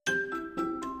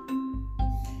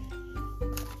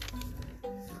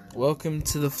Welcome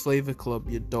to the Flavor Club,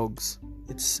 you dogs.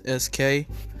 It's SK,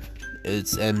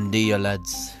 It's MD, your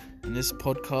lads. and this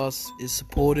podcast is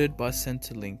supported by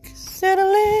Centrelink.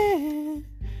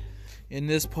 In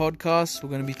this podcast, we're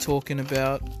going to be talking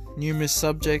about numerous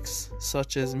subjects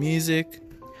such as music,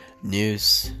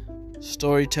 News.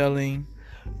 storytelling,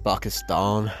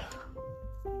 Pakistan.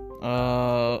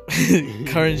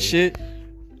 current shit,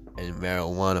 And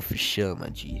marijuana for sure, my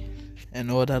G. and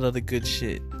all that other good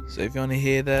shit. So if you want to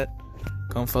hear that,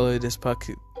 come follow this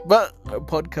podcast.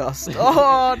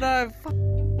 Oh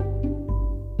no!